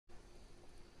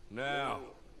Now,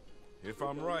 if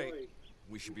I'm right,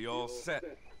 we should be all set.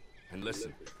 And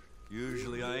listen,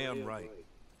 usually I am right.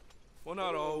 Well,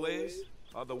 not always.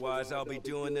 Otherwise, I'll be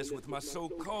doing this with my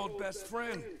so-called best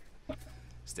friend.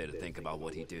 Instead of thinking about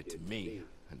what he did to me,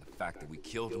 and the fact that we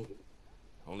killed him.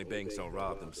 Only banks don't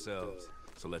rob themselves,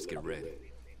 so let's get ready.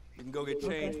 You can go get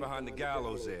changed behind the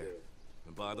gallows there.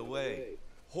 And by the way,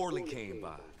 Horley came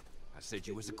by. I said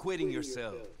you was acquitting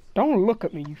yourself. Don't look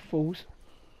at me, you fools.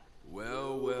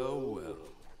 Well, well, well.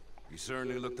 You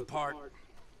certainly look the part.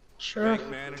 Sure. Bank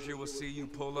manager will see you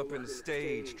pull up in the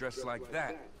stage dressed like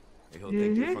that. And he'll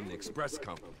think you're from the express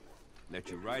company. Let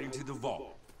you right into the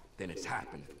vault. Then it's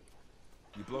happening.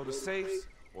 You blow the safes,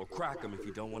 or crack them if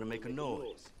you don't want to make a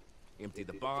noise. Empty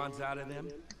the bonds out of them,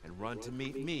 and run to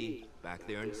meet me back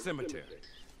there in the cemetery.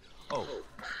 Oh,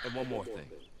 and one more thing.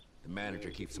 The manager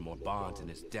keeps some more bonds in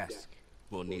his desk.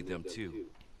 We'll need them too.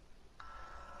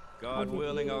 God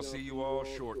willing, I'll see you all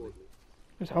shortly.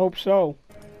 Let's hope so.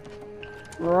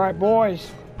 Alright,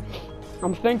 boys.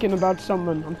 I'm thinking about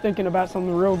something. I'm thinking about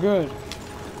something real good.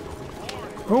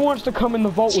 Who wants to come in the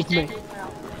vault with me?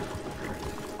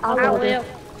 I will.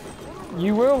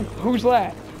 You will? Who's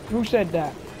that? Who said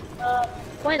that?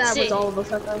 Quincy. That was all of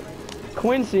us, I think.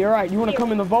 Quincy, alright, you want to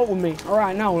come in the vault with me?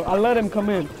 Alright, now, I'll let him come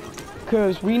in.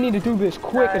 Because we need to do this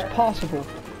quick as possible.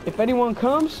 If anyone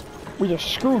comes, we're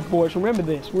just screwed, boys. Remember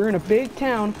this. We're in a big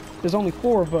town. There's only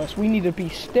 4 of us. We need to be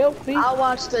stealthy. I'll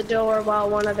watch the door while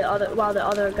the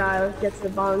other guy gets the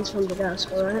bonds from the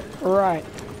desk, alright? Alright.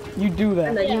 You do that.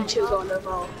 And then you two go in the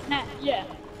vault. Yeah.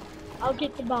 I'll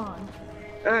get the bond.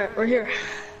 Alright, we're here.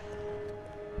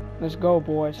 Let's go,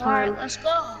 boys. Alright, let's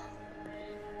go.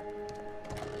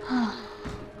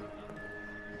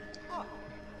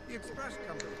 The express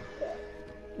company.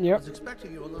 Yep. I was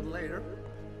expecting you a little later.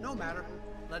 No matter.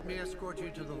 Let me escort you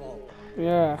to the vault.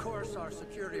 Yeah. Of course, our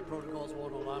security protocols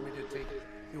won't allow me to take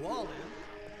you all in.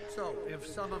 So, if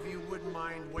some of you wouldn't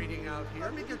mind waiting out here,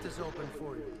 let me get this open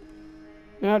for you.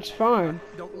 That's fine.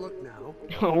 Don't look now.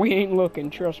 Oh, we ain't looking,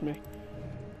 trust me.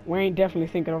 We ain't definitely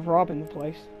thinking of robbing the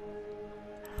place.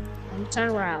 Turn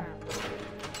around.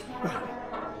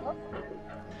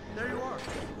 There you are.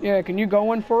 Yeah, can you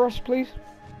go in for us, please?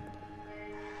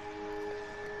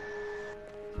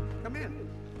 Come in.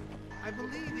 I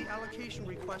believe the allocation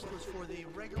request was for the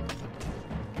regular...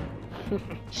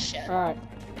 Alright.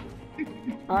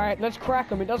 Alright, let's crack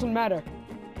them. It doesn't matter.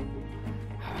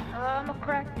 I'm gonna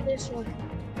crack this one.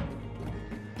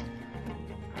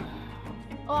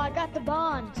 Oh, I got the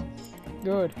bond.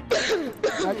 Good.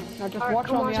 Now just watch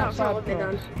on the outside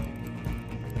first.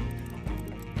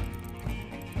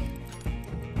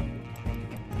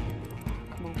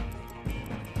 Come on.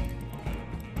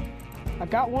 I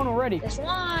got one already. This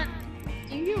one.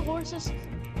 Do you hear horses?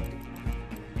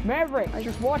 Maverick,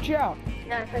 just watch out.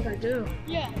 Yeah, I think I do.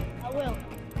 Yeah, I will.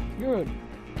 Good.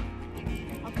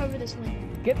 I'll cover this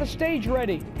window. Get the stage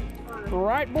ready.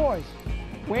 Alright, boys.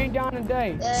 We ain't down a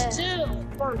day. It's 2.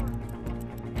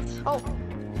 Oh,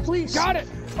 please. Got it!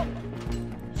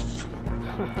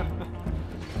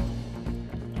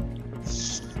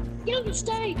 Get on the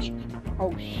stage.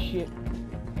 Oh, shit.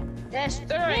 That's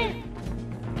 3.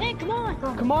 Hey, come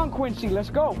on. Come on, Quincy, let's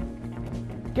go.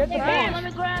 Get the Hey, bonds. let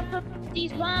me grab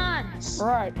these bonds.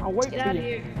 Alright, I'll wait Get for out you. of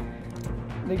here.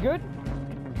 They good?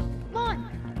 Come on.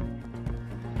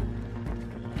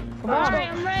 Come All on. right,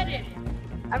 I'm ready.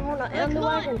 Everyone on Come the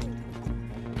on. wagon.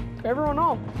 Everyone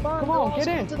on. Come on, get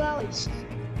in. To the alleys.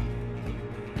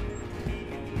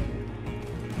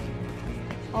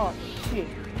 Oh, shit.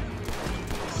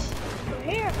 We're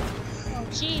here. Oh,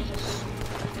 Jesus.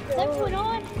 Is that foot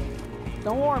on?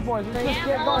 Don't worry, boys. Let's just Yeah,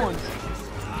 get I'm on. going.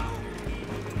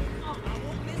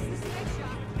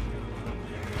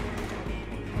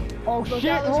 Oh, shit.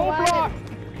 out, there's a Roadblock. wagon.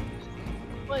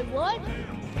 Wait, what?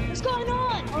 What's going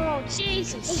on? Oh,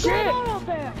 Jesus. What's Shit. going on up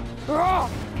there? Ah,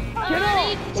 get I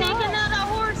need up. to take another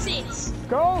horses.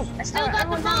 Go. I still got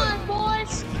the bond,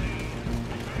 boys.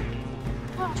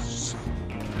 Oh,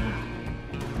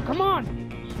 Come on.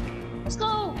 let's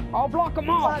go. I'll block them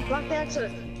off. Clyde, block the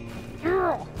exit.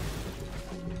 Yeah.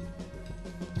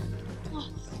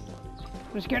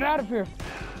 Let's get out of here.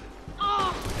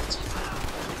 Oh.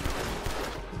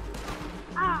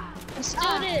 Let's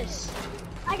do this.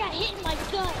 I got hit in my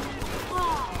gut.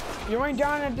 Oh. You ain't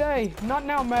down in a day. Not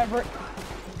now, Maverick.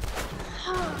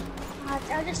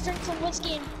 I just drank some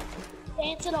whiskey and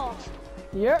dance it off.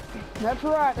 Yep, that's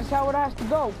right. That's how it has to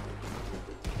go.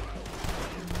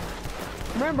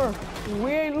 Remember,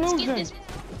 we ain't Let's losing.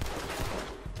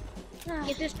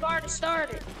 get this party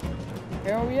started.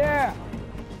 Hell yeah.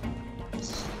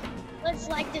 Let's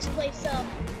light this place up.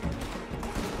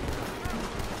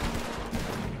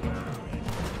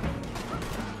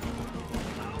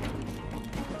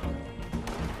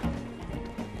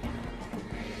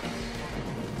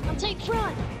 take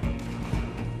front.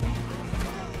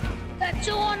 Got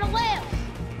two on the left.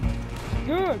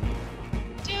 Good.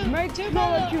 Make sure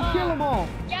that you kill them all.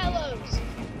 Gallows.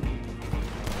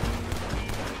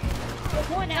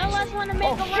 Tell us when to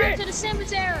make a run to the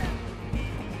cemetery.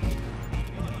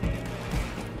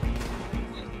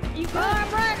 You go,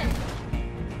 I'm running.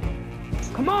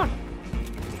 Come on.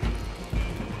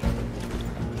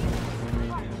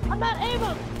 I'm out of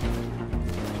ammo.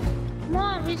 Come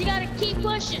on, we just gotta keep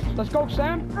pushing. Let's go,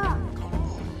 Sam.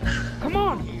 Come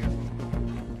on.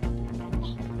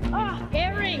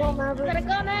 Gary, gotta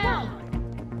go now.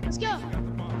 Let's go.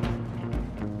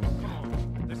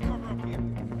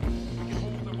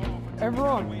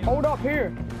 Everyone, hold up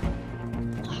here.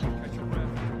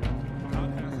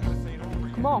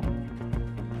 Come on.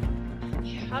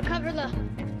 I'll cover the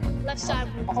left side.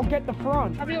 I'll get the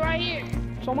front. I'll be right here.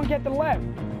 Someone get the left.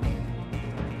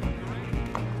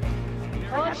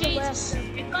 Oh, Jesus.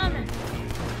 You're coming.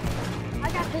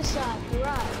 I got this side. You're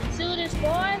right. Let's do this,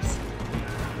 boys.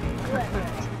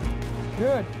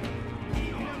 Good.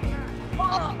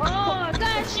 Oh, I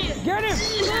got you. Get him.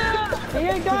 He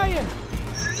ain't dying.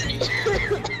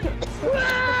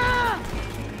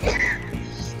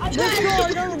 I got Let's go,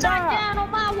 you. don't Top die. down on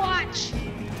my watch.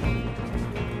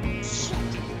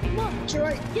 Come on,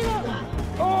 Troy. Get up.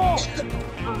 Oh.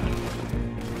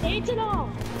 Ain't it all?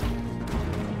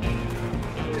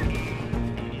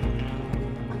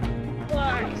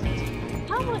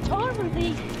 How much armor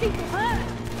these people have?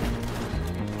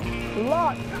 A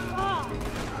lot.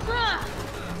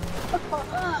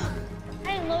 I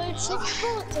loaded 6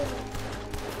 bullets in it.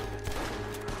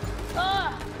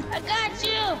 I got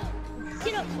you.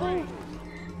 Get up, boy.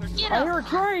 Get I up. hear a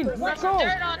train. Let's go.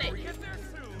 Dirt on it.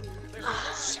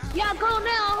 Y'all go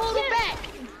now. I'll hold it back.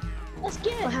 Let's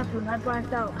get it. What happened? I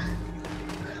blacked out.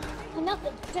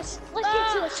 Nothing. Just let's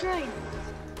get to the train.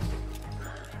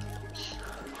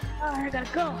 Alright, I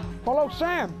gotta go. Follow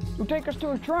Sam. He'll take us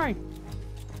to a train.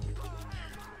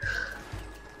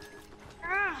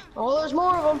 Oh, there's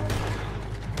more of them.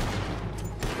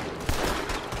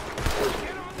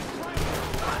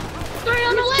 Three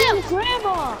on the left.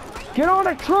 Grandma. Get on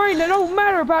the train. It don't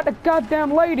matter about the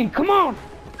goddamn lady. Come on.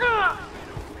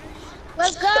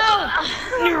 Let's go.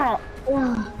 Yeah.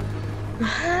 Oh,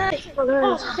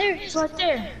 there it is, right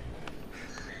there.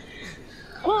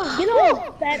 Come on, get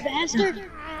on, bad bastard.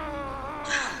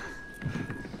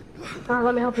 Alright,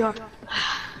 let me help you out.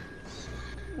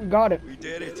 We got it. We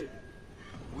did it.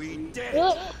 We did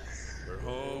Look. it. We're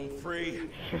home free.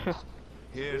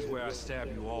 Here's where I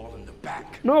stab you all in the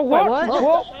back. No, what? what?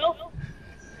 What?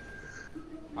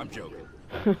 I'm joking.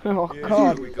 Oh, Here's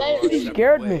God. where we go our You separate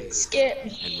scared me. ways Scared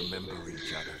me. And remember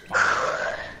each other.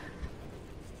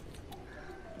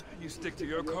 You stick to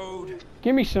your code.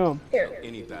 Give me some.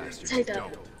 Any bastard Take you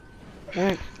that. don't.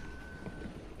 Thanks.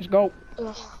 Let's go.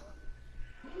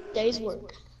 Day's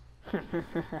work.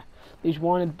 These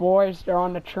wanted boys, they're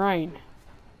on the train.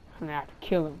 I'm gonna have to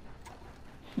kill them.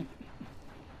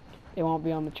 They won't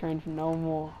be on the train for no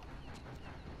more.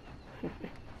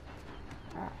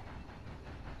 Alright.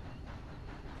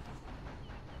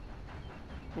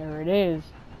 There it is.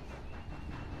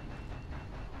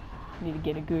 I need to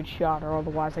get a good shot or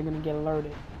otherwise they're gonna get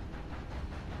alerted.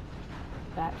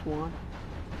 That's one.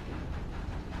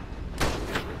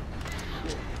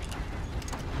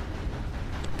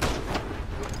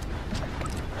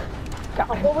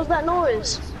 Got him. What was that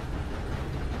noise?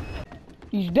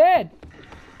 He's dead.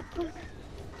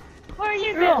 Where are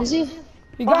you Yeah. going? Is he?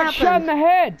 He What got shot in happened? the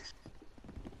head.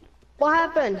 What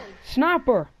happened?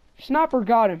 Sniper. Sniper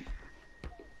got him.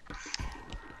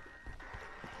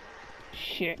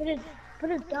 Shit.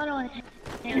 Put a gun on it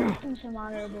and do some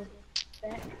honorable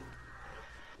back.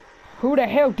 Who the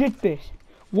hell did this?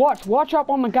 Watch up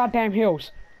on the goddamn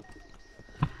hills.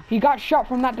 He got shot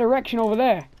from that direction over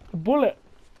there. The bullet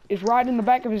is right in the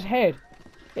back of his head.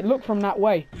 It looked from that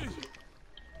way.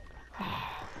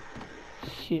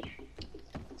 Shit.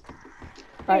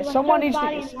 Alright, someone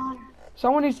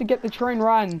needs to get the train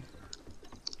riding.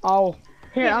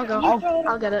 Here, I'll go.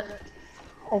 I'll get it.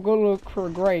 I'll go look for a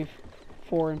grave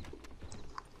for him.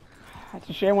 That's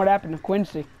a shame what happened to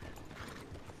Quincy.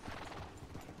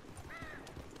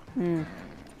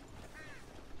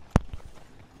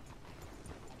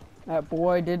 That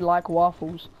boy did like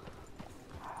waffles.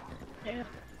 Yeah.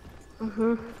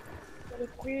 Mhm. What a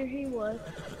queer he was.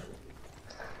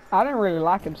 I didn't really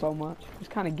like him so much. He's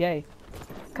kind of gay.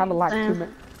 Kind of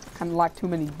like too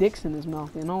many dicks in his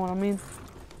mouth. You know what I mean?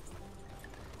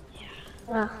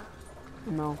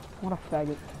 No, what a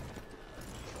faggot.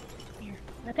 Here,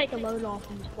 I take a load off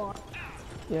in the spot.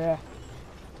 Yeah.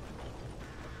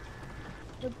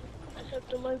 hope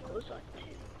the locals aren't too.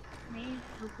 Me,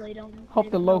 hopefully don't.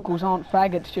 Hope the locals aren't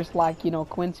faggots just like, you know,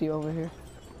 Quincy over here.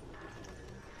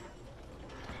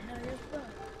 No, you're fine.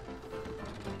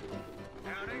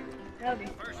 Howdy.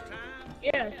 First time?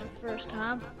 Yeah, it's the first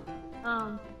time.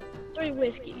 3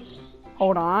 whiskeys.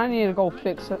 Hold on, I need to go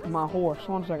fix my horse.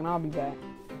 1 second, I'll be back.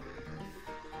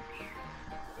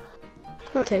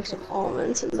 I'm gonna take some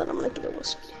almonds and then I'm gonna get a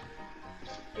whiskey.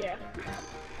 Yeah.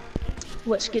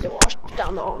 Whiskey to wash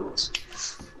down the almonds.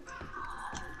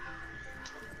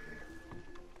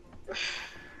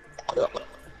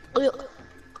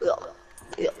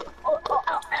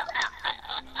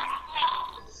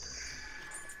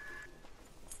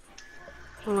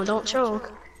 Oh, don't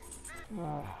choke.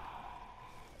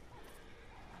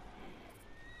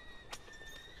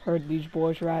 Heard these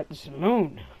boys were at the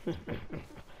saloon.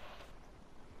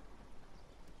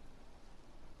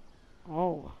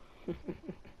 Oh.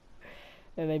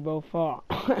 There they both are.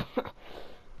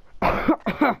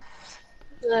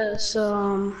 Yes,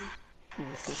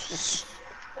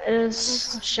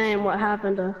 it's a shame what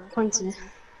happened to Quincy.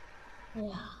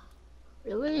 Yeah.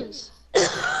 Really is.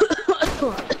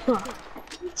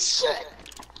 Shit.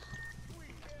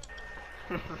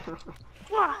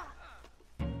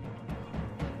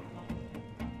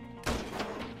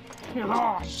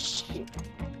 Oh, shit.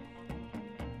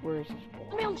 Where is this boy?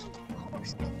 Come on,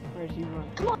 horse. Where's he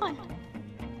running? Come on.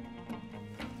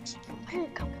 Here,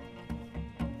 come.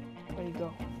 Where'd he go?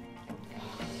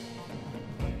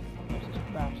 Where's this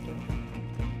bastard?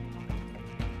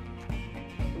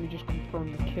 Let me just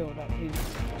confirm the kill that his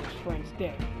friend's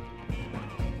dead.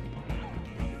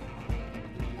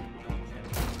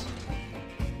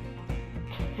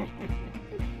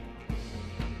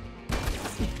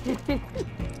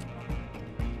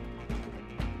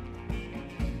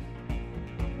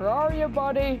 Where are you,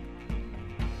 buddy?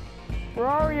 Where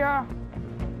are you?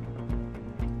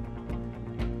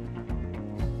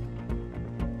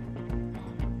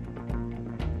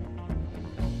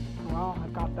 Well, I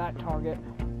got that target.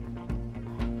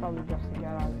 Probably best to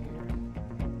get out of here.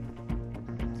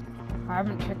 I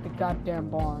haven't checked the goddamn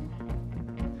barn.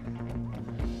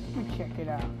 Let me check it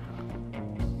out.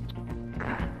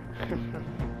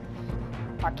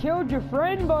 I killed your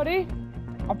friend, buddy.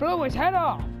 I blew his head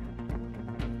off.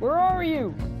 Where are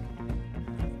you?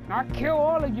 I kill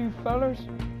all of you fellas.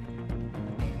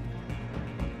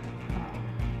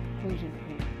 Who's in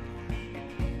here?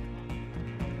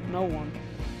 No one.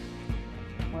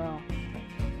 Well,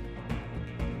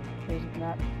 isn't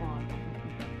that fun?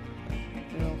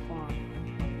 Real fun.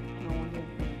 No one's in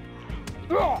here.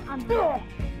 I'm here.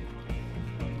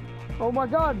 Oh my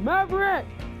God, Maverick!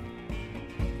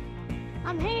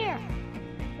 I'm here.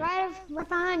 Right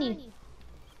behind you.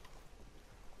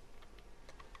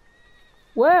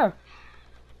 Where?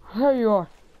 There you are.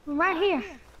 I'm right here.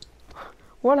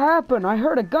 What happened? I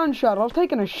heard a gunshot. I was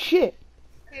taking a shit.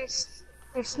 There's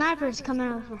snipers coming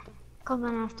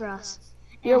after us.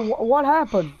 Yeah, what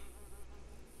happened?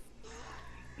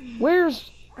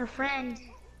 Where's... Our friend,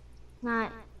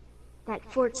 not that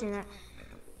fortunate.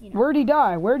 You know. Where'd he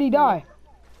die? Where'd he die?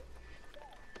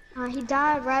 He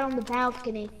died right on the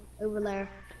balcony over there.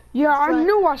 Yeah, I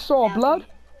knew I saw balcony. blood.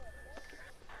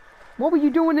 What were you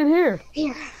doing in here?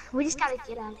 Here, we just gotta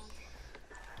get out of here.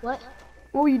 What?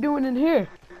 What were you doing in here?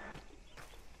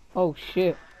 Oh,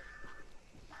 shit.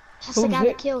 That's the Who's guy it?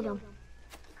 that killed him.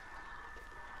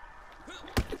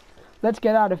 Let's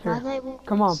get out of here.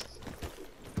 Come on.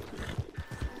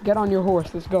 Get on your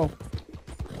horse. Let's go.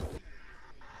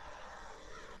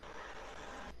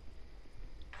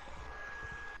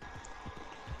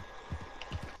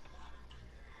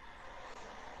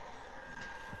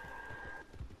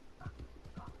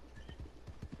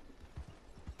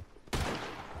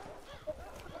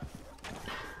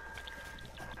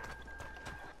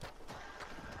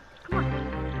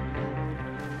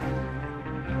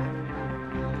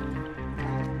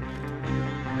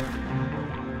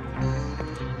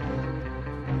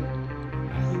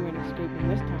 You ain't escaping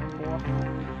this time, boy.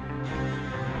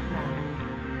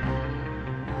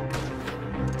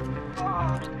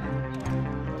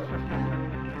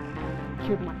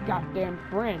 Killed my goddamn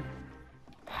friend.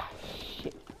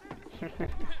 Shit.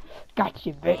 Got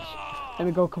you, bitch. Let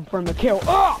me go confirm the kill.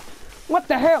 Oh! What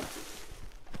the hell?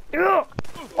 Ugh!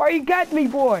 Why you got me,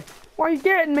 boy? Why you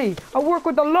getting me? I work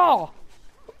with the law.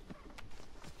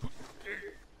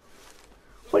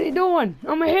 What are you doing?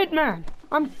 I'm a hitman.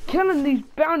 I'm killing these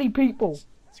bounty people.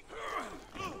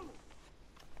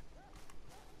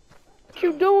 What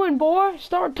you doing, boy?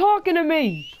 Start talking to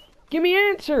me. Give me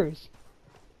answers.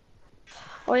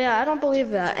 Oh yeah, I don't believe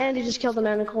that. Andy just killed a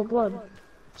man in cold blood.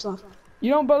 So.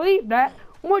 You don't believe that?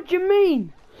 What you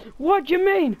mean? What you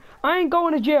mean? I ain't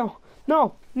going to jail.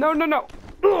 No, no, no, no.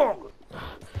 Ugh.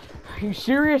 Are you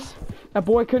serious? That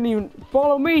boy couldn't even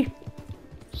follow me.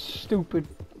 Stupid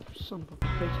son of a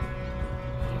bitch.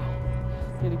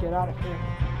 Need to get out of here.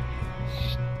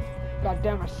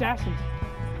 Goddamn assassins.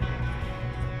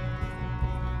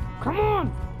 Come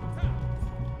on!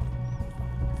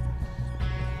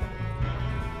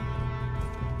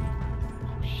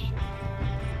 Oh shit.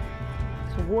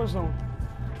 It's a war zone.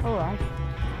 Alright.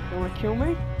 You wanna kill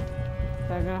me?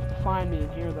 They're gonna have to find me in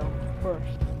here though,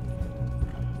 first.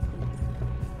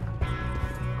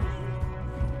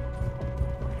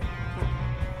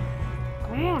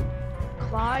 Come on!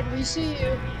 Clyde, we see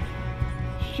you.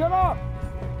 Shut up!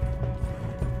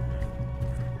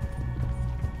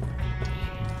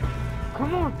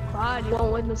 Come on! Clyde, you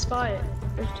won't win this fight.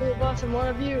 There's two of us and one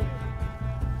of you.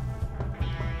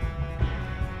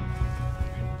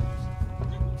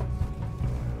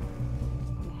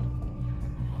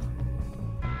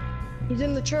 He's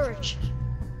in the church.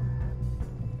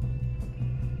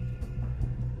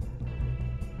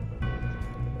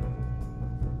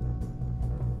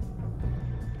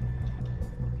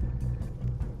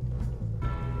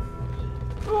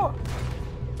 Oh.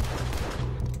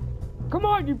 Come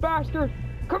on, you bastard!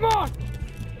 Come on!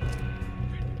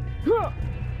 Oh.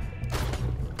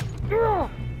 Oh.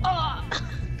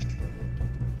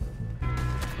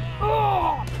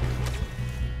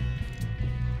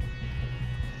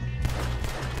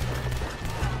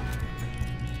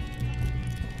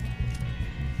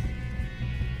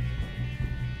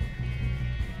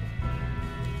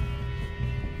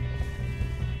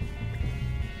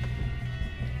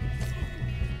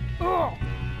 Oh,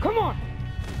 come on!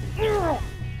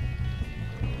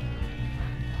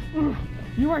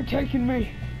 You ain't taking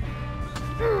me!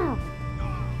 You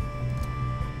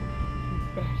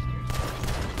bastard.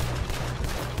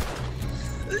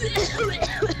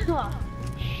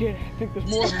 Shit, I think there's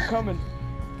more of them coming.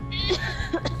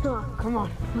 Come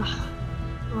on.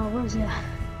 Oh, where's he at?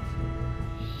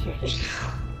 Shit.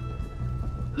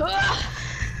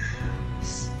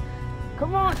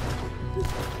 Come on!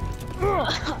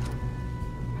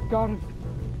 Got him.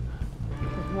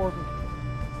 There's more of them.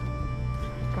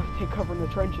 Gotta take cover in the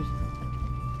trenches.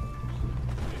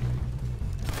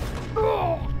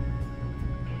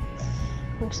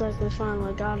 Looks like we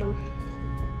finally got him.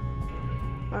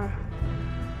 Or,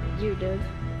 you did.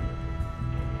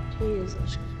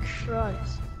 Jesus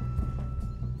Christ.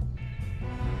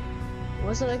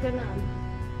 Wasn't a good night.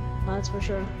 That's for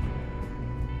sure.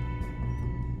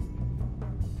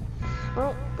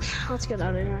 Well, let's get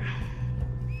out of here.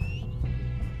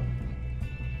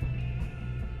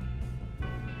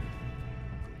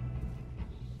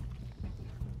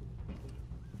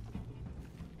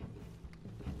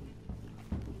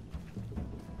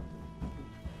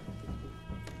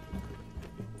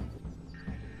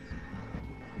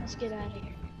 Let's get out of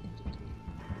here.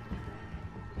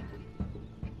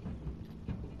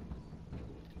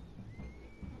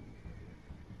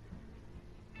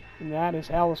 And that is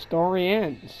how the story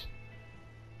ends.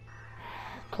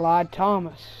 Clyde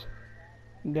Thomas,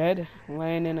 dead,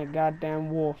 laying in a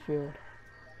goddamn war field.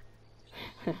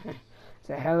 It's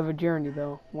a hell of a journey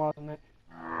though, wasn't it?